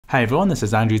Hi everyone, this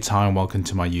is Andrew Ty and welcome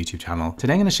to my YouTube channel.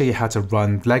 Today I'm going to show you how to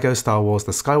run LEGO Star Wars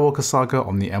The Skywalker Saga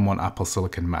on the M1 Apple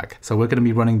Silicon Mac. So we're going to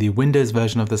be running the Windows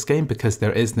version of this game because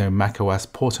there is no macOS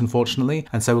port unfortunately,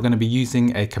 and so we're going to be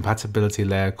using a compatibility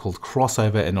layer called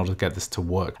Crossover in order to get this to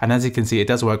work. And as you can see, it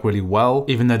does work really well.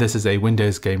 Even though this is a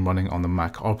Windows game running on the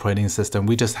Mac operating system,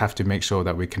 we just have to make sure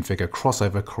that we configure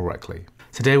Crossover correctly.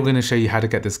 Today we're going to show you how to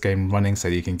get this game running so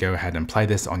that you can go ahead and play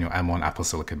this on your M1 Apple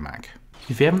Silicon Mac.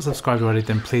 If you haven't subscribed already,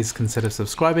 then please consider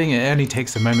subscribing. It only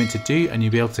takes a moment to do and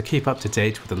you'll be able to keep up to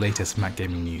date with the latest Mac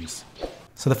gaming news.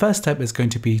 So the first step is going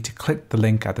to be to click the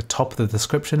link at the top of the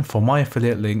description for my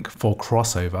affiliate link for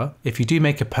Crossover. If you do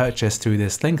make a purchase through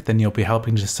this link, then you'll be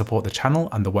helping to support the channel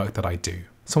and the work that I do.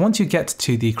 So once you get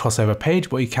to the Crossover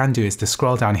page, what you can do is to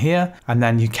scroll down here and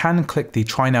then you can click the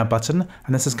Try Now button,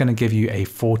 and this is going to give you a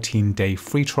 14-day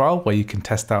free trial where you can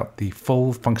test out the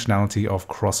full functionality of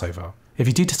Crossover. If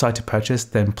you do decide to purchase,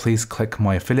 then please click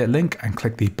my affiliate link and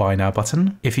click the Buy Now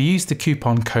button. If you use the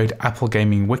coupon code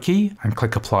AppleGamingWiki and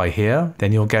click Apply here,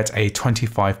 then you'll get a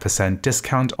 25%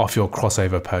 discount off your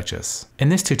Crossover purchase. In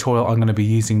this tutorial, I'm going to be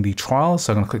using the trial,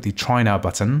 so I'm going to click the Try Now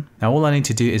button. Now all I need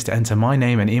to do is to enter my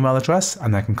name and email address,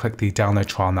 and I can click the Download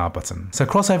Trial Now button. So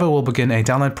Crossover will begin a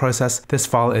download process. This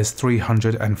file is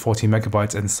 340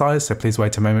 megabytes in size, so please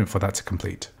wait a moment for that to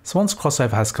complete. So once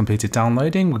Crossover has completed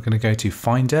downloading, we're going to go to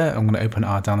Finder. I'm going to open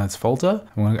our downloads folder.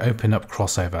 I'm going to open up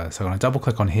Crossover. So I'm going to double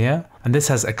click on here, and this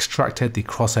has extracted the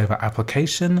Crossover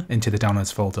application into the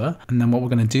downloads folder. And then what we're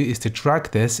going to do is to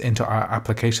drag this into our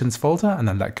applications folder and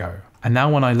then let go. And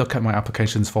now when I look at my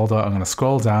applications folder, I'm going to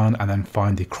scroll down and then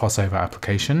find the Crossover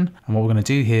application. And what we're going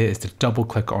to do here is to double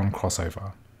click on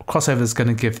Crossover. Crossover is going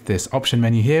to give this option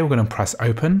menu here. We're going to press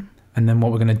open. And then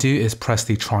what we're going to do is press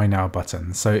the Try Now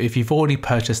button. So if you've already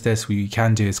purchased this, what you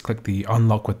can do is click the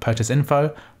Unlock with Purchase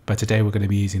Info, but today we're going to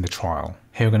be using the trial.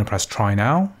 Here we're going to press Try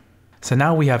Now. So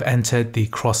now we have entered the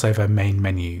Crossover main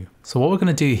menu. So what we're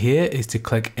going to do here is to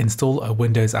click Install a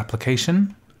Windows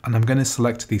application, and I'm going to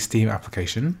select the Steam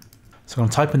application. So I'm going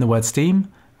to type in the word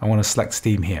Steam. I want to select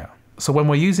Steam here. So when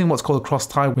we're using what's called a cross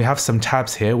tie, we have some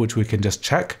tabs here which we can just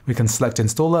check. We can select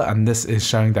installer, and this is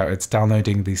showing that it's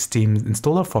downloading the Steam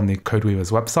installer from the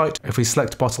CodeWeaver's website. If we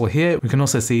select bottle here, we can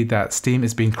also see that Steam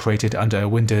is being created under a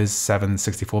Windows 7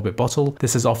 64-bit bottle.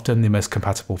 This is often the most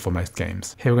compatible for most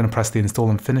games. Here we're going to press the Install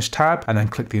and Finish tab and then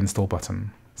click the Install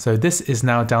button. So this is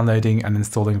now downloading and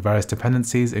installing various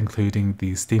dependencies, including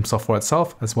the Steam software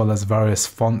itself, as well as various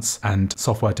fonts and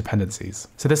software dependencies.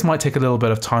 So this might take a little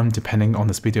bit of time depending on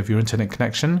the speed of your internet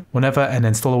connection. Whenever an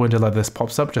installer window like this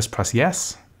pops up, just press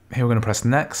yes. Here we're going to press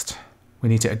next. We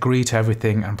need to agree to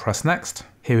everything and press next.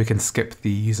 Here we can skip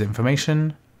the user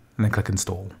information and then click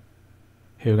install.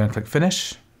 Here we're going to click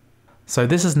finish. So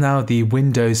this is now the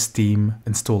Windows Steam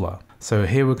installer. So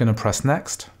here we're going to press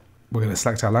next. We're going to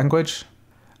select our language.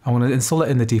 I'm going to install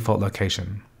it in the default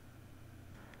location.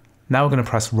 Now we're going to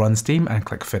press Run Steam and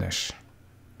click Finish.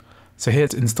 So here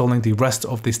it's installing the rest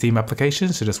of the Steam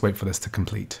application, so just wait for this to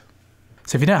complete.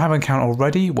 So if you don't have an account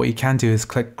already, what you can do is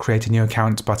click Create a New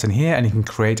Account button here and you can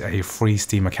create a free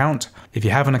Steam account. If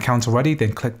you have an account already,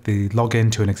 then click the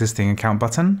Login to an existing account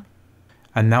button.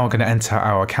 And now we're going to enter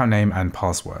our account name and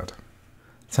password.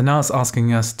 So now it's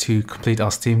asking us to complete our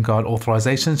Steam Guard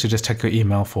authorization, so just check your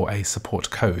email for a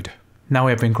support code. Now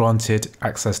we have been granted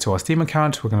access to our Steam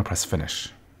account, we're going to press finish.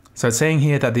 So it's saying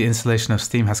here that the installation of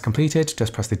Steam has completed,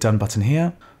 just press the done button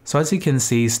here. So as you can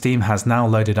see, Steam has now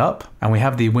loaded up and we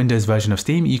have the Windows version of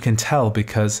Steam. You can tell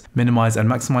because minimize and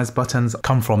maximize buttons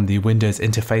come from the Windows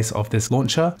interface of this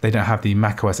launcher. They don't have the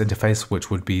macOS interface,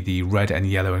 which would be the red and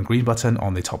yellow and green button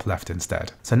on the top left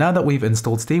instead. So now that we've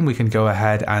installed Steam, we can go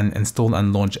ahead and install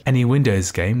and launch any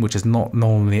Windows game, which is not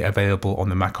normally available on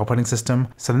the Mac operating system.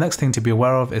 So the next thing to be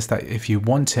aware of is that if you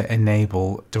want to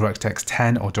enable DirectX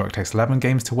 10 or DirectX 11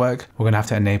 games to work, we're going to have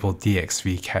to enable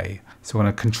DXVK. So we're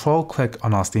going to control click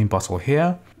on our Steam bottle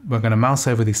here. We're going to mouse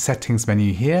over the settings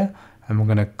menu here and we're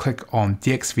going to click on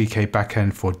DXVK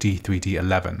backend for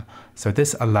D3D11. So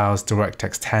this allows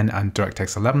DirectX 10 and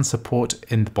DirectX 11 support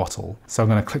in the bottle. So I'm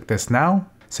going to click this now.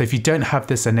 So if you don't have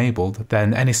this enabled,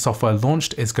 then any software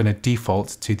launched is going to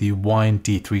default to the Wine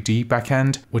D3D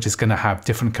backend, which is going to have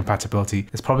different compatibility.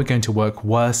 It's probably going to work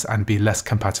worse and be less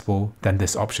compatible than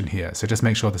this option here. So just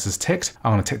make sure this is ticked.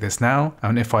 I'm going to tick this now.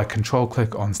 And if I control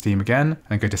click on Steam again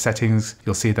and go to settings,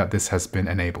 you'll see that this has been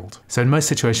enabled. So in most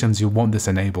situations, you want this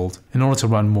enabled in order to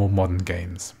run more modern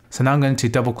games. So now I'm going to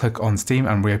double click on Steam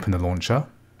and reopen the launcher.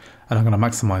 And I'm going to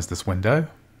maximize this window.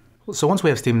 So once we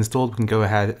have Steam installed, we can go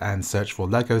ahead and search for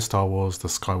LEGO Star Wars The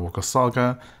Skywalker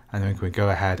Saga, and then we can go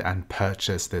ahead and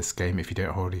purchase this game if you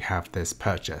don't already have this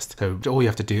purchased. So all you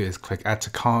have to do is click add to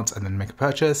cart and then make a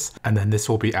purchase, and then this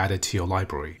will be added to your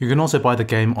library. You can also buy the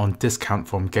game on discount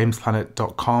from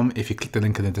gamesplanet.com. If you click the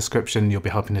link in the description, you'll be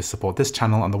helping to support this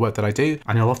channel and the work that I do,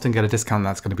 and you'll often get a discount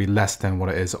that's going to be less than what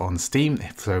it is on Steam.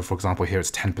 So for example, here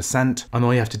it's 10%, and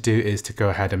all you have to do is to go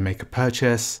ahead and make a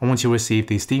purchase. And once you receive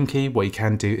the Steam key, what you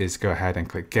can do is go ahead and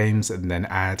click games and then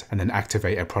add and then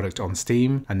activate a product on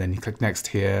Steam, and then you click next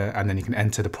here, and then you can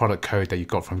enter the product code that you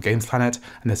got from GamesPlanet,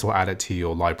 and this will add it to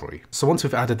your library. So once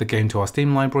we've added the game to our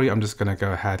Steam library, I'm just going to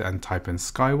go ahead and type in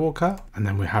Skywalker, and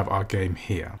then we have our game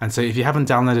here. And so if you haven't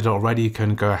downloaded it already, you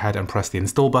can go ahead and press the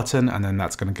install button, and then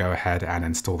that's going to go ahead and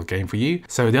install the game for you.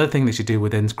 So the other thing that you do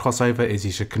within Crossover is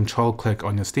you should control click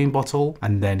on your Steam bottle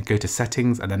and then go to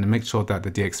settings, and then make sure that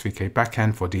the DXVK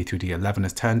backend for D2D11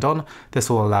 is turned on. This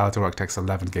will allow DirectX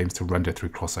 11 games to render through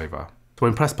Crossover. So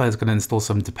when press play, is going to install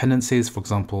some dependencies, for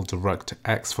example,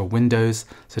 DirectX for Windows.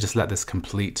 So just let this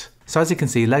complete. So as you can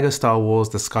see, LEGO Star Wars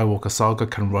The Skywalker Saga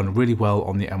can run really well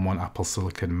on the M1 Apple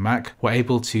Silicon Mac. We're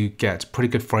able to get pretty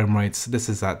good frame rates. This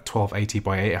is at 1280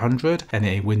 by 800 and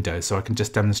a Windows, so I can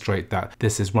just demonstrate that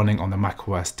this is running on the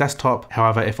macOS desktop.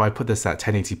 However, if I put this at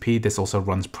 1080p, this also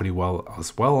runs pretty well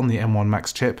as well on the M1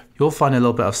 Max chip. You'll find a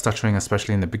little bit of stuttering,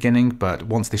 especially in the beginning, but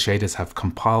once the shaders have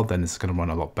compiled, then this is going to run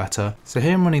a lot better. So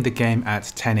here I'm running the game at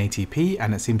 1080p,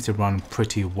 and it seems to run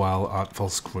pretty well at full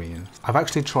screen. I've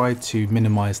actually tried to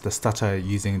minimize the stutter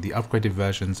using the upgraded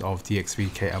versions of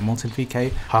DXVK and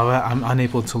MultiVK. However, I'm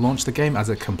unable to launch the game as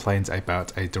it complains about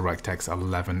a DirectX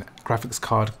 11 graphics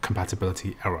card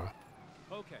compatibility error.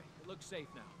 Okay, it looks safe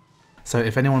now. So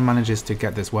if anyone manages to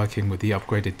get this working with the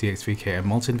upgraded DXVK and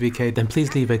MultiVK, then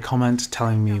please leave a comment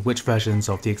telling me which versions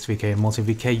of DXVK and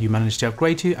MultiVK you managed to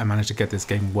upgrade to and managed to get this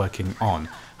game working on.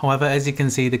 However, as you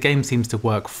can see, the game seems to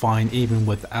work fine even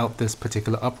without this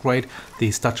particular upgrade.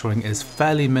 The stuttering is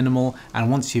fairly minimal,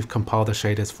 and once you've compiled the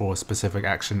shaders for a specific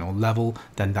action or level,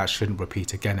 then that shouldn't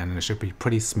repeat again, and it should be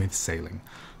pretty smooth sailing.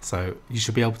 So you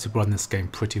should be able to run this game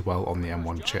pretty well on the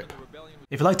M1 chip.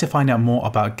 If you'd like to find out more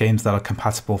about games that are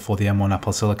compatible for the M1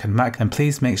 Apple Silicon Mac, then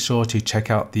please make sure to check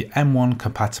out the M1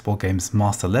 compatible games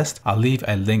master list. I'll leave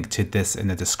a link to this in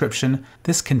the description.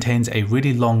 This contains a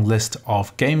really long list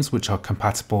of games which are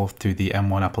compatible through the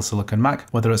M1 Apple Silicon Mac,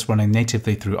 whether it's running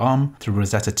natively through ARM, through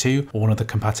Rosetta 2, or one of the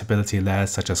compatibility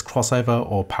layers such as Crossover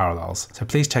or Parallels. So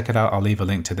please check it out. I'll leave a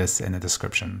link to this in the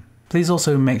description. Please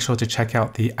also make sure to check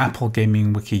out the Apple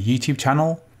Gaming Wiki YouTube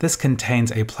channel. This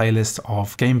contains a playlist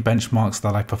of game benchmarks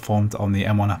that I performed on the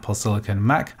M1 Apple Silicon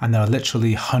Mac, and there are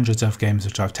literally hundreds of games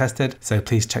which I've tested, so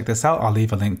please check this out. I'll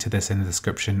leave a link to this in the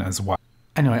description as well.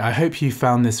 Anyway, I hope you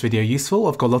found this video useful.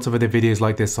 I've got lots of other videos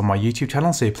like this on my YouTube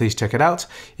channel, so please check it out.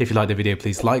 If you like the video,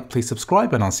 please like, please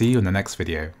subscribe, and I'll see you in the next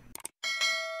video.